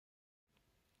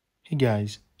Hey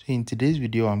guys, so in today's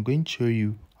video I'm going to show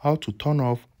you how to turn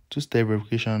off two-step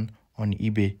verification on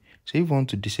eBay. So if you want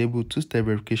to disable two-step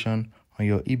verification on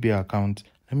your eBay account,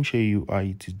 let me show you how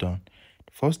it is done.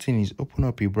 The first thing is open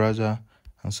up a browser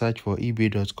and search for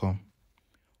ebay.com.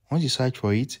 Once you search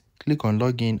for it, click on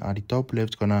login at the top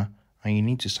left corner and you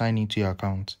need to sign into your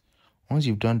account. Once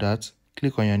you've done that,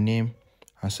 click on your name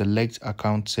and select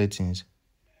account settings.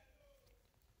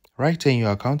 Right here in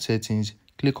your account settings,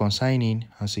 click on sign in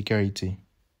and security.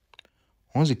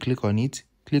 Once you click on it,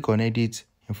 click on edit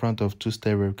in front of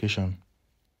two-step verification.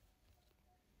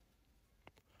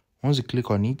 Once you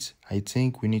click on it, I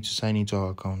think we need to sign into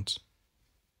our account.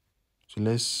 So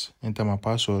let's enter my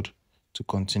password to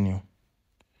continue.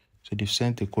 So they've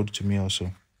sent a code to me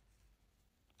also.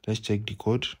 Let's check the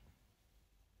code.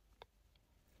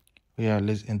 Oh yeah,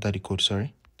 let's enter the code,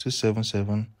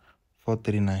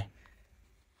 277439.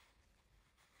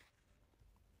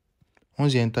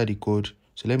 Once you enter the code,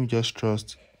 so let me just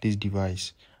trust this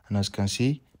device. And as you can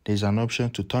see, there's an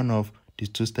option to turn off this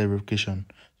two-step verification.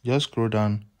 Just scroll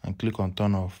down and click on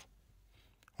turn off.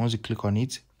 Once you click on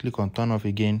it, click on turn off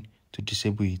again to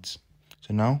disable it.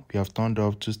 So now we have turned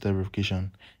off two-step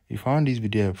verification. If you found this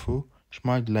video helpful,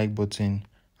 smash the like button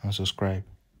and subscribe.